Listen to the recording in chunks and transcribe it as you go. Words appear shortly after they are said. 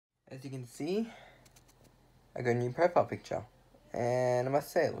As you can see, I got a new profile picture, and I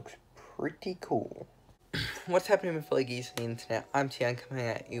must say it looks pretty cool. What's happening with fellow geeks on the internet? I'm TGun coming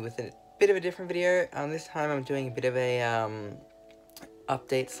at you with a bit of a different video. This time I'm doing a bit of a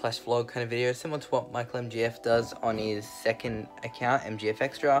update slash vlog kind of video, similar to what Michael MGF does on his second account, MGF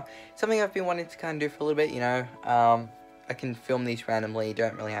Extra. Something I've been wanting to kind of do for a little bit, you know. I can film these randomly,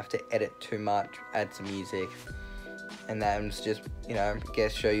 don't really have to edit too much, add some music, and then just, you know,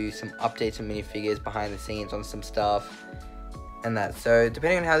 show you some updates and minifigures behind the scenes on some stuff and that. So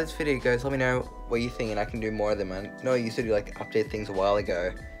depending on how this video goes, let me know what you think and I can do more of them. I know I used to do like update things a while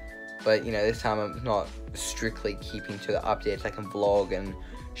ago, but you know, this time I'm not strictly keeping to the updates. I can vlog and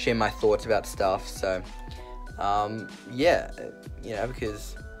share my thoughts about stuff. So yeah, you know,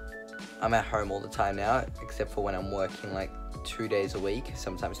 because I'm at home all the time now, except for when I'm working like 2 days a week,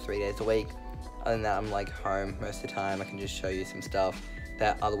 sometimes 3 days a week. Other than that, I'm like home most of the time. I can just show you some stuff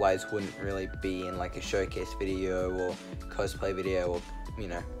that otherwise wouldn't really be in like a showcase video or cosplay video or, you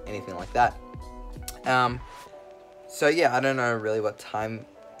know, anything like that. So yeah, I don't know really what time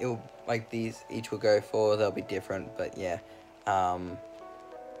it'll, like, these each will go for. They'll be different, but yeah.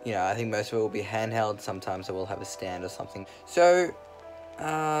 You know, I think most of it will be handheld. Sometimes I will have a stand or something. So,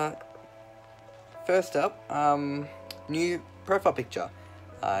 first up, new profile picture.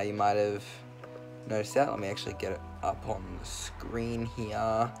 You might have noticed that. Let me actually get it up on the screen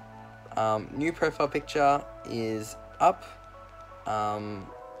here. New profile picture is up.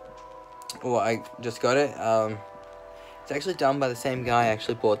 Well, I just got it. It's actually done by the same guy I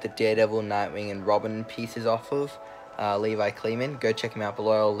actually bought the Daredevil, Nightwing, and Robin pieces off of, Levi Kleeman. Go check him out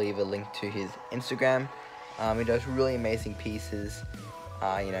below. I'll leave a link to his Instagram. He does really amazing pieces.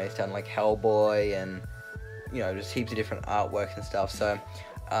 You know, he's done like Hellboy and, you know, just heaps of different artwork and stuff. So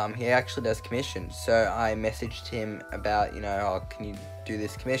he actually does commissions. So I messaged him about, you know, oh, can you do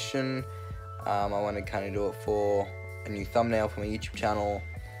this commission? I want to kind of do it for a new thumbnail for my YouTube channel,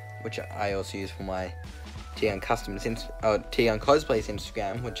 which I also use for my TGun TGun Cosplay's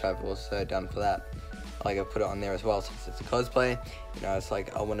Instagram, which I've also done for that. Like, I put it on there as well since it's a cosplay. You know, it's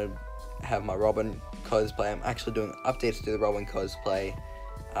like I want to have my Robin cosplay. I'm actually doing updates to the Robin cosplay.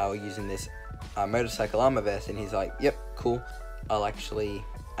 We're using this motorcycle armor vest, and he's like, yep, cool, I'll actually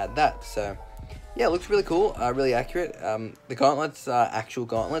add that. So yeah, it looks really cool, really accurate. The gauntlets are actual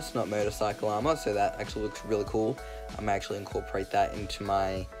gauntlets, not motorcycle armor, so that actually looks really cool. I'm actually incorporate that into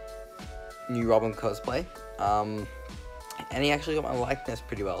my new Robin cosplay. And he actually got my likeness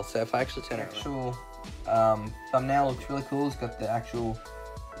pretty well. So if I actually turn actual thumbnail, looks really cool. It's got the actual,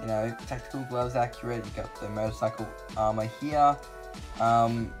 you know, tactical gloves accurate. You got the motorcycle armor here.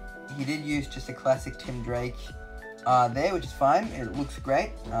 He did use just a classic Tim Drake there, which is fine. It looks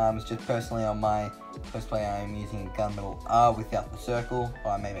great. It's just personally on my cosplay I'm using a gunmetal R without the circle.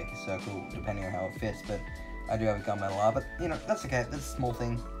 Or I may make a circle depending on how it fits, but I do have a gunmetal R, but you know, that's okay. That's a small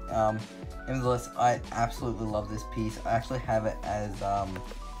thing. Nevertheless, I absolutely love this piece. I actually have it as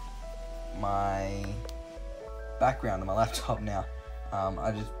my background on my laptop now.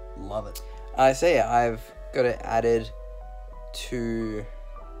 I just love it. So yeah, I've got it added to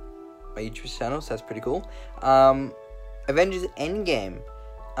my YouTube channel, so that's pretty cool. Avengers Endgame.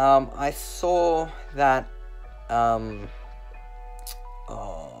 I saw that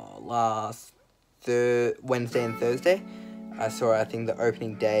last Wednesday and Thursday. I saw, I think, the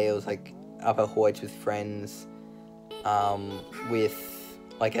opening day. It was like up at Hoyts with friends, with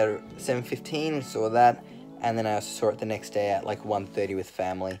like at 7:15. We saw that, and then I also saw it the next day at like 1:30 with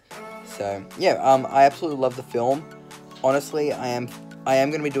family. So yeah, I absolutely love the film. Honestly, I am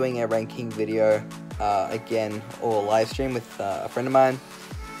going to be doing a ranking video again, or a live stream with a friend of mine.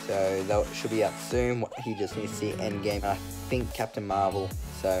 So that should be out soon. He just needs to see Endgame. I think Captain Marvel.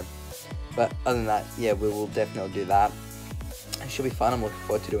 So, but other than that, yeah, we will definitely do that. It should be fun. I'm looking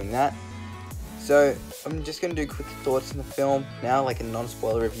forward to doing that. So I'm just going to do quick thoughts on the film now, like a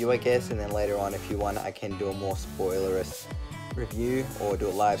non-spoiler review, I guess, and then later on, if you want, I can do a more spoilerous review or do a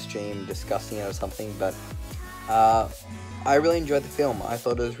live stream discussing it or something. But I really enjoyed the film. I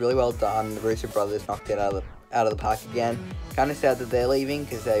thought it was really well done. The Russo brothers knocked it out of the park again. Kind of sad that they're leaving,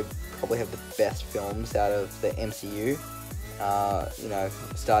 because they probably have the best films out of the MCU. You know,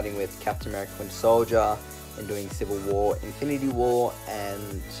 starting with Captain America: Winter Soldier, and doing Civil War, Infinity War,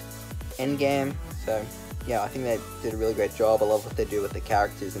 and Endgame. So yeah, I think they did a really great job. I love what they do with the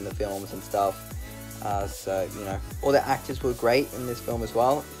characters in the films and stuff. So, you know, all the actors were great in this film as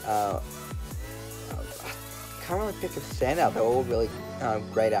well. I can't really pick a standout. They're all really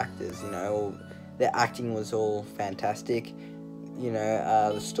great actors, you know. Their acting was all fantastic. You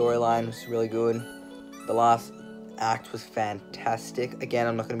know, the storyline was really good. The last act was fantastic. Again,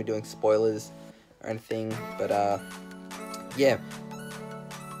 I'm not going to be doing spoilers or anything, but yeah.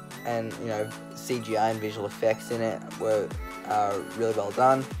 And, you know, CGI and visual effects in it were really well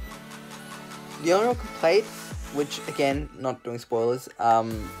done. The only real complaints, which, again, not doing spoilers,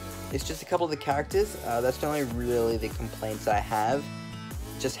 it's just a couple of the characters. That's the only really the complaints I have.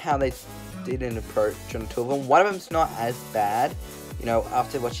 Just how they did an approach on two of them. One of them's not as bad. You know,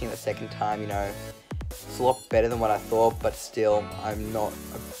 after watching it the second time, you know, it's a lot better than what I thought, but still, I'm not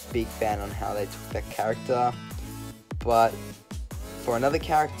a big fan on how they took that character. But for another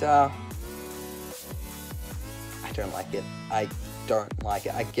character, I don't like it. I don't like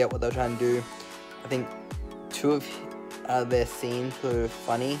it. I get what they're trying to do. I think two of their scenes were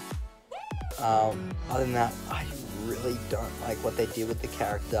funny. Other than that, I really don't like what they did with the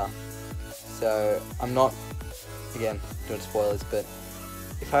character. So, I'm not, again, doing spoilers, but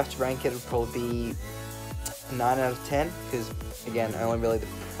if I have to rank it, it would probably be a 9 out of 10, because, again, only really the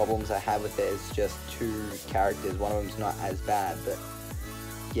problems I have with it is just two characters. One of them's not as bad, but,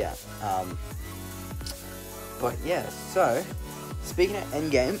 yeah. But, yeah, so, speaking of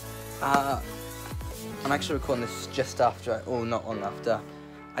Endgame, I'm actually recording this just after, or not long after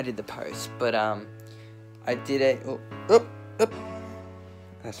I did the post, but, I did a,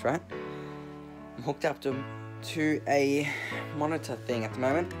 that's right. I'm hooked up to a monitor thing at the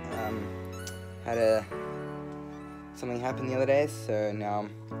moment. Had something happen the other day, so now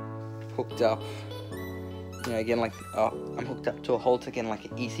I'm hooked up. You know, again, like I'm hooked up to a Holter, again, like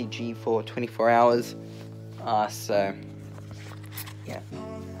an ECG for 24 hours. So yeah,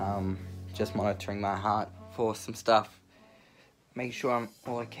 just monitoring my heart for some stuff, making sure I'm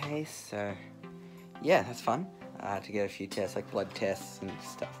all okay. So yeah, that's fun. To get a few tests, like blood tests and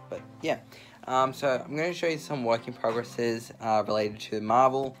stuff. But yeah, so I'm going to show you some work in progresses related to the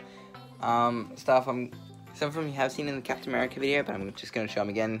Marvel stuff. Some of them you have seen in the Captain America video, but I'm just going to show them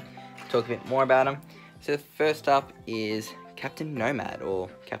again, talk a bit more about them. So the first up is Captain Nomad, or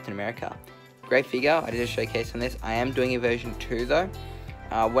Captain America. Great figure. I did a showcase on this. I am doing a version 2 though.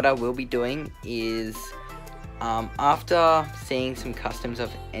 What I will be doing is, after seeing some customs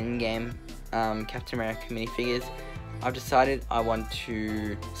of Endgame Captain America minifigures, I've decided I want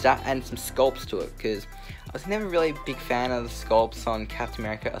to start adding some sculpts to it, because I was never really a big fan of the sculpts on Captain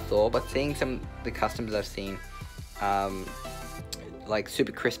America or Thor, but seeing some of the customs I've seen, like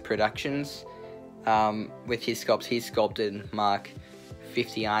Super Crisp Productions, with his sculpts, he's sculpted Mark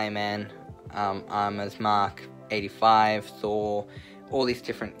 50 Iron Man, Armor's Mark 85, Thor, all these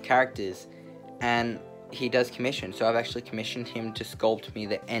different characters, and he does commission, so I've actually commissioned him to sculpt me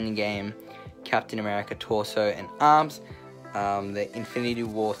the Endgame Captain America torso and arms, the Infinity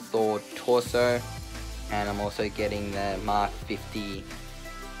War Thor torso, and I'm also getting the Mark 50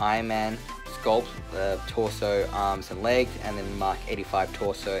 Iron Man sculpt, the torso, arms and legs, and then Mark 85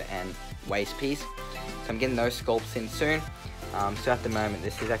 torso and waist piece. So I'm getting those sculpts in soon. So at the moment,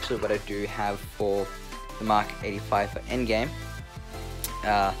 this is actually what I do have for the Mark 85 for Endgame.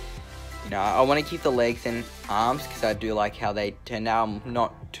 You know, I want to keep the legs and arms because I do like how they turned out. I'm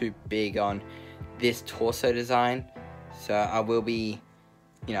not too big on this torso design, so I will be,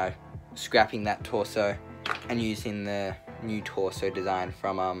 you know, scrapping that torso and using the new torso design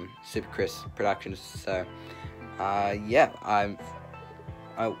from Super Crisp Productions. So yeah, I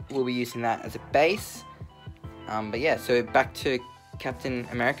will be using that as a base. But yeah, so back to Captain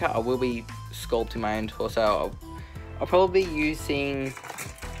America, I will be sculpting my own torso. I'll probably be using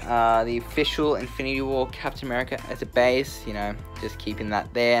the official Infinity War Captain America as a base, you know, just keeping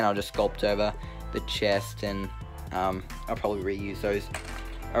that there, and I'll just sculpt over the chest, and I'll probably reuse those.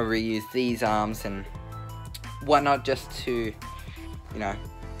 I'll reuse these arms and whatnot just to, you know,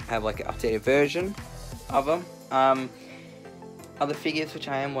 have like an updated version of them. Other figures which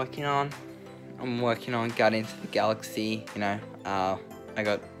I am working on, I'm working on Guardians of the Galaxy, you know, I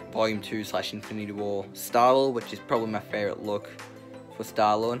got Volume 2 / Infinity War Star-Lord, which is probably my favourite look for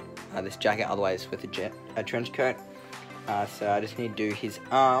Star-Lord. This jacket, otherwise with a trench coat. So I just need to do his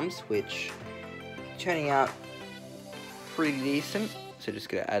arms, which turning out pretty decent. So just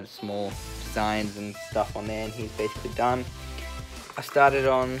gonna add small designs and stuff on there, and he's basically done. I started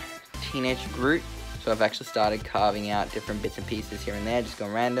on Teenage Groot, so I've actually started carving out different bits and pieces here and there, just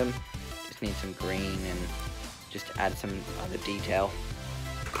going random. Just need some green and just add some other detail.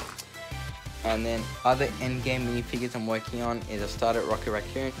 And then other Endgame minifigures I'm working on is I started Rocket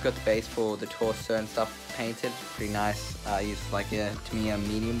Raccoon. Got the base for the torso and stuff painted, pretty nice. I used like to me a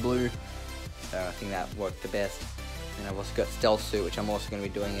medium blue, so I think that worked the best. And I've also got Stealth Suit, which I'm also going to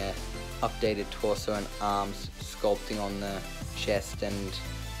be doing a updated torso and arms sculpting on the chest and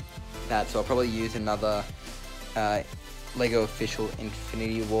that. So I'll probably use another Lego official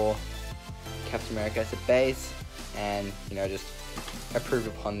Infinity War Captain America as a base, and you know, just improve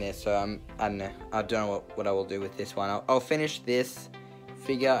upon this. So I don't know what I will do with this one. I'll finish this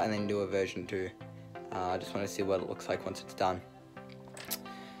figure and then do a version 2. I just want to see what it looks like once it's done.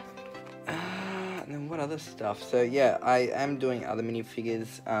 And then what other stuff? So yeah, I am doing other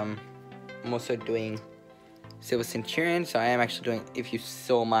minifigures. I'm also doing Silver Centurion. So I am actually doing, if you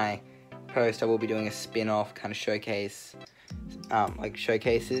saw my post, I will be doing a spin-off kind of showcase, like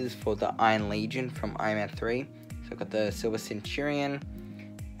showcases for the Iron Legion from Iron Man 3. So I've got the Silver Centurion,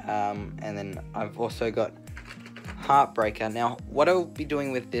 and then I've also got Heartbreaker. Now, what I'll be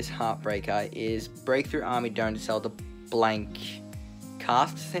doing with this Heartbreaker is Breakthrough Army don't sell the blank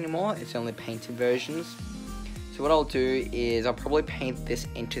casts anymore. It's only painted versions. So what I'll do is I'll probably paint this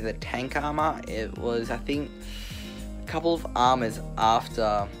into the tank armor. It was, I think, a couple of armors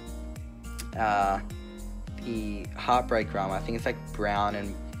after the Heartbreaker armor. I think it's like brown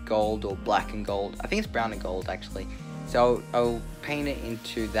and gold or black and gold. I think it's brown and gold actually. So I'll paint it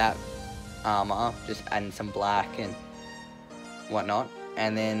into that armor, just adding some black and whatnot,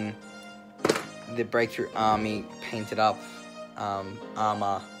 and then the Breakthrough Army painted up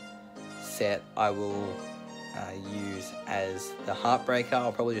armor set I will use as the Heartbreaker.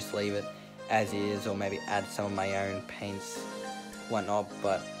 I'll probably just leave it as is, or maybe add some of my own paints, whatnot,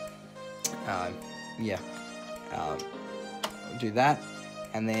 but yeah, I'll do that.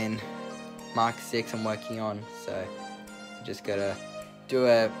 And then Mark 6 I'm working on, so just gotta do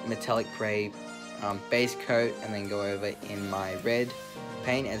a metallic grey base coat and then go over in my red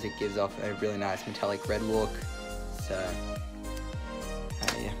paint, as it gives off a really nice metallic red look. So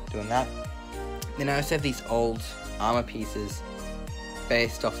yeah, doing that. Then I also have these old armor pieces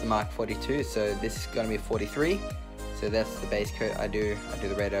based off the Mark 42, so this is going to be a 43, so that's the base coat I do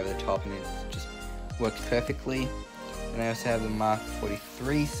the red over the top, and it just works perfectly. And I also have the Mark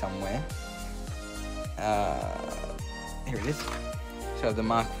 43 somewhere, here it is. So I have the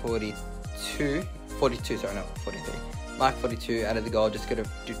Mark 42, sorry, not 43, Mark 42 out of the gold. Just gotta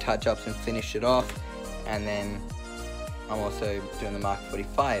do touch-ups and finish it off, and then I'm also doing the Mark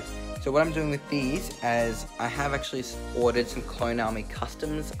 45. So what I'm doing with these, as I have actually ordered some Clone Army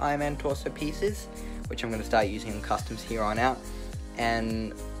Customs Iron Man torso pieces, which I'm going to start using in customs here on out,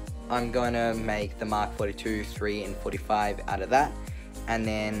 and I'm going to make the Mark 42, 3, and 45 out of that, and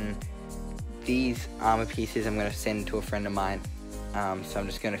then these armor pieces I'm going to send to a friend of mine. So I'm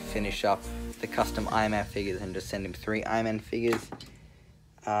just going to finish up the custom Iron Man figures and just send him 3 Iron Man figures.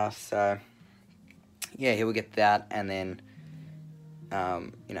 So yeah, he will get that, and then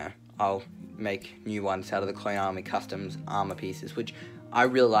you know, I'll make new ones out of the Clone Army Customs armor pieces, which I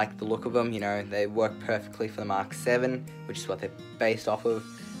really like the look of them. You know, they work perfectly for the Mark 7, which is what they're based off of.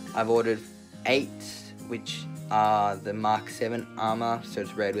 I've ordered 8, which are the Mark 7 armor, so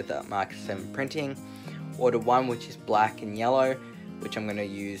it's red with the Mark 7 printing. Ordered 1, which is black and yellow, which I'm going to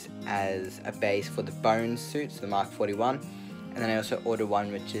use as a base for the Bones suits, the Mark 41. And then I also ordered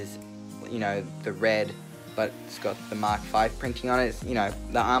 1, which is, you know, the red, but it's got the Mark 5 printing on it. It's, you know,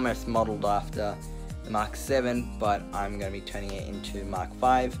 the armor is modeled after the Mark 7, but I'm going to be turning it into Mark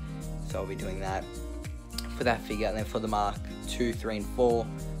 5, so I'll be doing that for that figure. And then for the Mark 2, 3, and 4,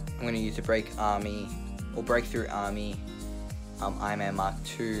 I'm going to use the Breakthrough Army Iron Man Mark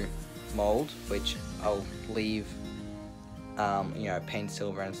 2 mold, which I'll leave, you know, paint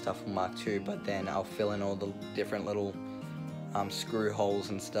silver and stuff on Mark 2, but then I'll fill in all the different little screw holes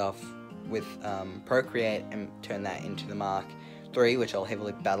and stuff with Procreate and turn that into the Mark 3, which I'll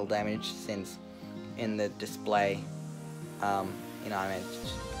heavily battle damage, since in the display in Iron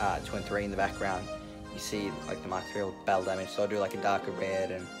Man 2 and 3 in the background you see like the Mark 3 will battle damage, so I'll do like a darker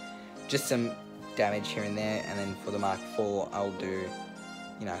red and just some damage here and there. And then for the Mark 4 I'll do,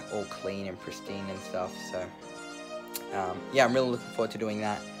 you know, all clean and pristine and stuff. So yeah, I'm really looking forward to doing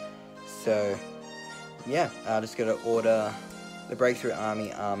that. So yeah, I just gotta order the Breakthrough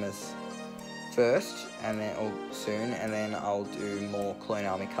Army armors first, and then soon, and then I'll do more Clone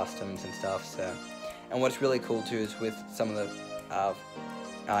Army customs and stuff. So, and what's really cool too is with some of the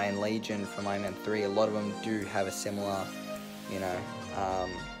Iron Legion from Iron Man 3, a lot of them do have a similar, you know,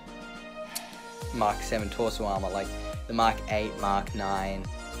 Mark 7 torso armor, like the Mark 8, Mark 9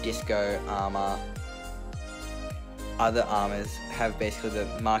 disco armor. Other armors have basically the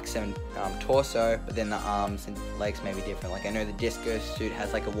Mark 7 torso, but then the arms and legs may be different. Like I know the disco suit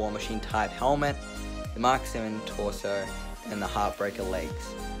has like a War Machine type helmet, the Mark 7 torso, and the Heartbreaker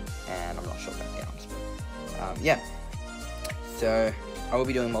legs, and I'm not sure about the arms, but yeah. So I will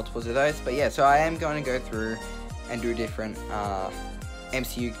be doing multiples of those, but yeah, so I am going to go through and do different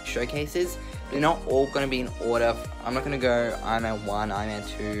MCU showcases. they're not all going to be in order. I'm not going to go Iron Man 1, Iron Man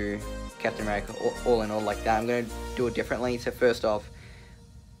 2, Captain America, all in all like that. I'm going to do it differently. So first off,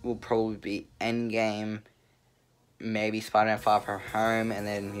 will probably be Endgame, maybe Spider-Man Far From Home, and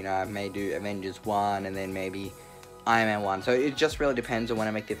then, you know, I may do Avengers 1, and then maybe Iron Man 1. So it just really depends on when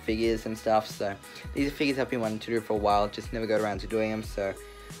I make the figures and stuff. So these are figures I've been wanting to do for a while, just never got around to doing them. So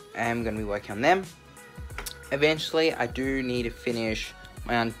I am going to be working on them. Eventually, I do need to finish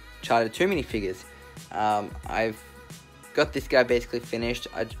my Uncharted 2 minifigures. I've got this guy basically finished.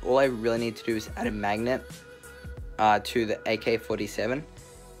 All I really need to do is add a magnet to the AK-47,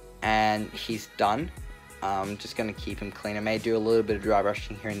 and he's done. I'm just going to keep him clean. I may do a little bit of dry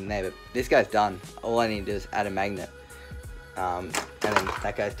brushing here and there, but this guy's done. All I need to do is add a magnet. And then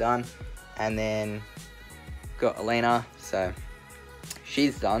that guy's done. And then got Elena, so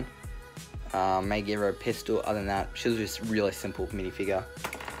she's done. May give her a pistol. Other than that, she was just really simple minifigure.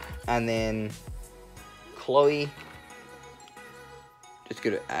 And then Chloe, just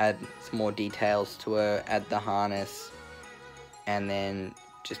going to add some more details to her, add the harness, and then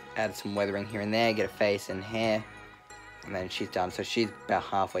just add some weathering here and there, get a face and hair, and then she's done. So she's about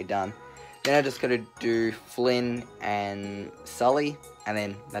halfway done. Then I just got to do Flynn and Sully, and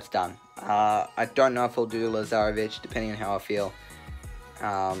then that's done. I don't know if I'll do Lazarevich, depending on how I feel.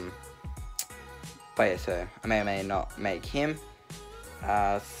 But yeah, so I may or may not make him.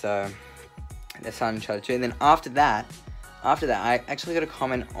 So that's Uncharted 2. And then after that, I actually got a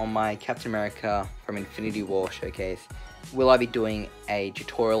comment on my Captain America from Infinity War showcase. Will I be doing a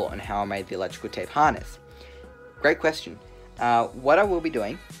tutorial on how I made the electrical tape harness? Great question. What I will be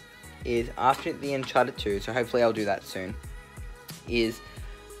doing is, after the Uncharted 2, so hopefully I'll do that soon, is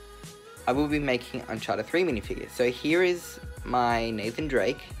I will be making Uncharted 3 minifigures. So here is my Nathan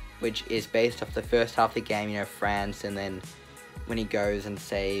Drake, which is based off the first half of the game, you know, France, and then when he goes and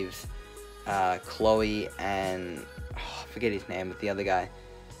saves Chloe and, I forget his name, but the other guy,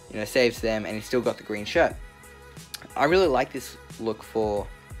 you know, saves them, and he's still got the green shirt. I really like this look for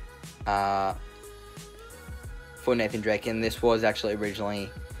Nathan Drake, and this was actually originally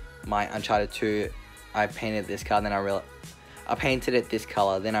my Uncharted 2. I painted this color, then I painted it this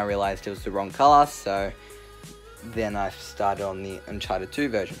color, then I realized it was the wrong color, so then I started on the Uncharted 2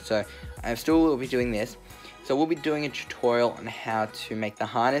 version. So I still will be doing this. So we'll be doing a tutorial on how to make the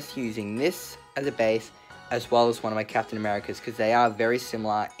harness using this as a base, as well as one of my Captain Americas, because they are very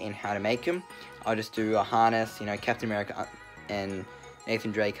similar in how to make them. I'll just do a harness, you know, Captain America and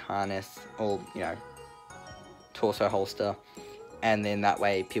Nathan Drake harness, or, you know, torso holster, and then that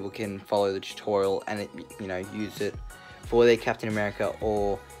way people can follow the tutorial and, you know, use it for their Captain America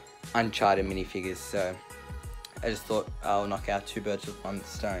or Uncharted minifigures. So I just thought I'll knock out 2 birds with 1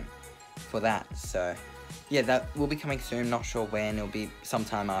 stone for that. So yeah, that will be coming soon. Not sure when. It'll be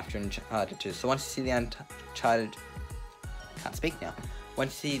sometime after Uncharted 2. So once you see the Uncharted, can't speak now.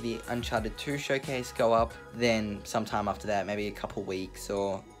 Once you see the Uncharted 2 showcase go up, then sometime after that, maybe a couple weeks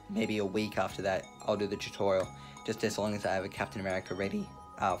or maybe a week after that, I'll do the tutorial. Just as long as I have a Captain America ready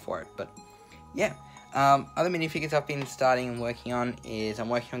for it. But yeah, other minifigures I've been starting and working on is I'm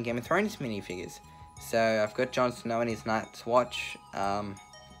working on Game of Thrones minifigures. So I've got Jon Snow and his Night's Watch.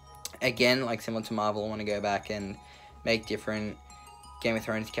 Again, like similar to Marvel, I want to go back and make different Game of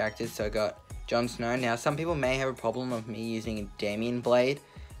Thrones characters. So I got Jon Snow. Now, some people may have a problem of me using a Damian blade.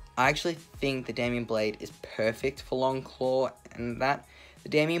 I actually think the Damian blade is perfect for Long Claw and that. The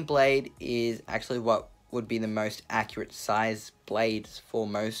Damian blade is actually what would be the most accurate size blades for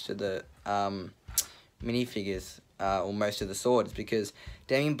most of the minifigures, or most of the swords, because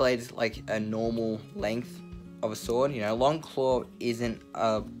Damian blade is like a normal length of a sword. You know, Long Claw isn't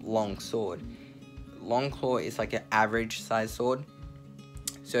a long sword. Long Claw is like an average size sword.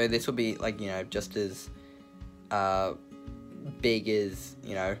 So this will be like, you know, just as big as,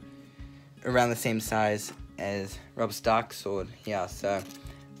 you know, around the same size as Robb Stark's sword. Yeah, so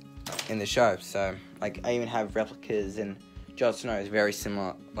in the show. So like I even have replicas, and Jon Snow is very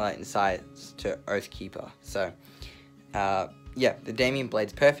similar in size to Oathkeeper. So yeah, the Damian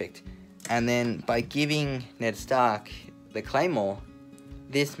blade's perfect. And then by giving Ned Stark the Claymore,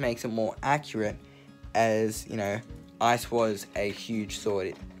 this makes it more accurate, as, you know, Ice was a huge sword.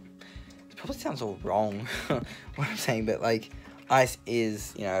 It probably sounds all wrong, what I'm saying, but, like, Ice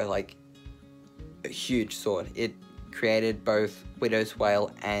is, you know, like, a huge sword. It created both Widow's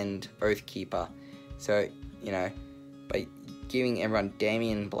Wail and Oathkeeper. So, you know, by giving everyone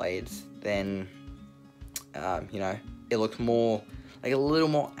Damian blades, then, you know, it looks more, like, a little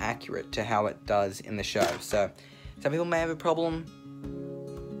more accurate to how it does in the show. So, some people may have a problem.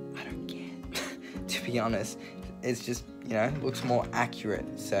 I don't get to be honest. It's just, you know, looks more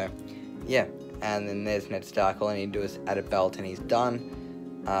accurate. So, yeah. and then there's Ned Stark. All I need to do is add a belt and he's done.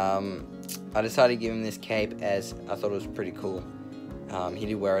 I decided to give him this cape as I thought it was pretty cool. He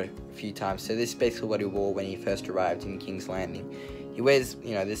did wear it a few times, so this is basically what he wore when he first arrived in King's Landing. He wears,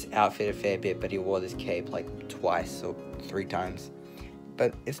 you know, this outfit a fair bit, but he wore this cape like twice or 3 times.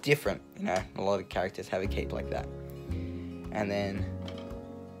 But it's different, you know, a lot of characters have a cape like that. And then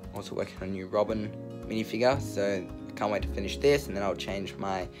also working on a new Robin minifigure, so I can't wait to finish this, and then I'll change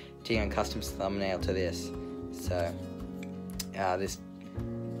my TGun Customs thumbnail to this. So this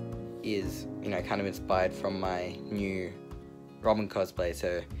is, you know, kind of inspired from my new Robin cosplay.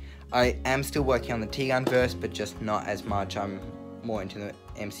 So I am still working on the TGun verse, but just not as much. I'm more into the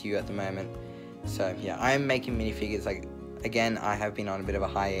MCU at the moment. So yeah, I am making minifigures. Like, again, I have been on a bit of a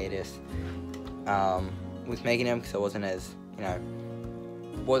hiatus with making them because I wasn't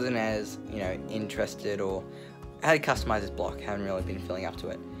as interested, or I had to customize this block. I haven't really been feeling up to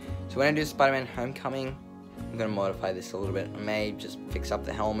it. So when I do Spider-Man Homecoming, I'm going to modify this a little bit. I may just fix up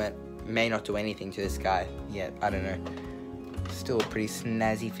the helmet, may not do anything to this guy yet, I don't know. Still a pretty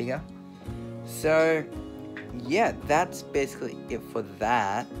snazzy figure. So yeah, that's basically it for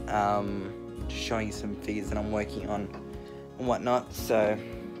that. Just showing you some figures that I'm working on and whatnot. So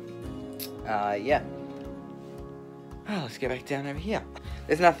yeah. Let's get back down over here.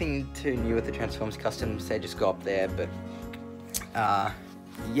 There's nothing too new with the Transformers Customs, they just go up there, but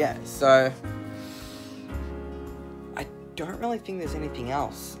yeah, so I don't really think there's anything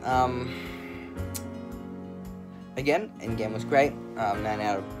else. Again, Endgame was great, 9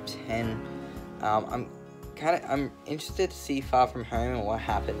 out of 10. I'm interested to see Far From Home and what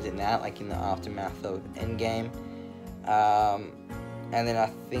happens in that, like in the aftermath of Endgame. And then I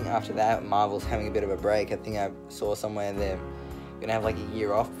think after that, Marvel's having a bit of a break. I think I saw somewhere they're gonna have like a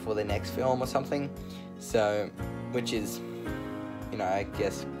year off before the next film or something. So, which is, you know, I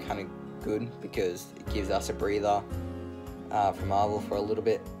guess kind of good because it gives us a breather from Marvel for a little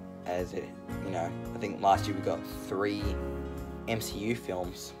bit. As it, you know, I think last year we got 3 MCU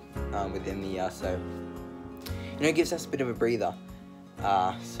films within the year, so you know, it gives us a bit of a breather.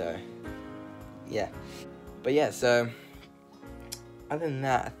 So yeah, but yeah, so other than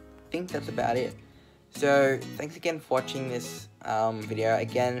that, I think that's about it. So thanks again for watching this video.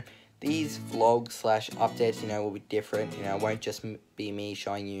 Again, these vlogs / updates, you know, will be different. You know, it won't just be me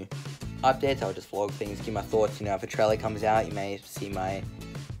showing you updates. I'll just vlog things, give my thoughts. You know, if a trailer comes out, you may see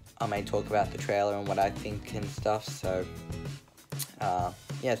I may talk about the trailer and what I think and stuff. So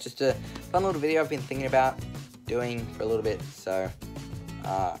yeah, it's just a fun little video I've been thinking about doing for a little bit. So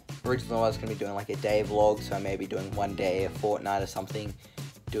originally I was going to be doing like a day vlog, so I may be doing one day, a fortnight or something,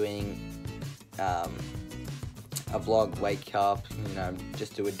 doing a vlog, wake up, you know,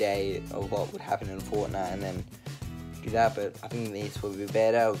 just do a day of what would happen in a fortnight and then do that. But I think these would be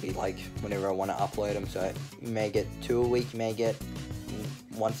better. It would be like whenever I want to upload them, so you may get 2 a week, you may get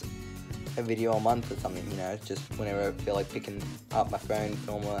once a video a month or something, you know, just whenever I feel like picking up my phone,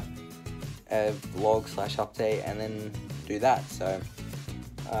 film a vlog / update, and then do that. So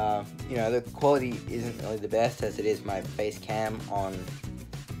you know, the quality isn't really the best as it is my face cam on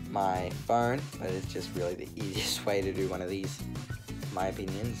my phone, but it's just really the easiest way to do one of these, in my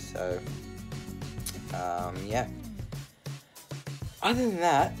opinion. So yeah, other than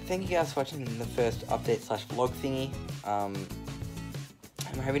that, thank you guys for watching the first update / vlog thingy.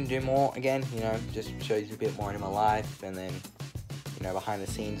 I'm hoping to do more again, you know, just shows you a bit more into my life, and then, you know, behind the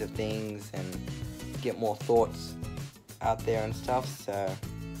scenes of things, and get more thoughts out there and stuff. So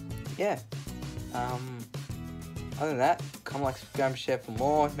yeah, other than that, comment, like, subscribe, share for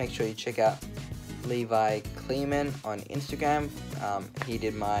more. Make sure you check out Levi Kleeman on Instagram. He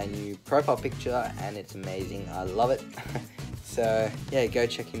did my new profile picture and it's amazing, I love it. So yeah, go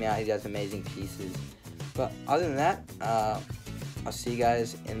check him out, he does amazing pieces. But other than that, I'll see you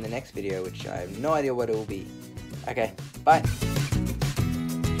guys in the next video, which I have no idea what it will be. Okay, bye.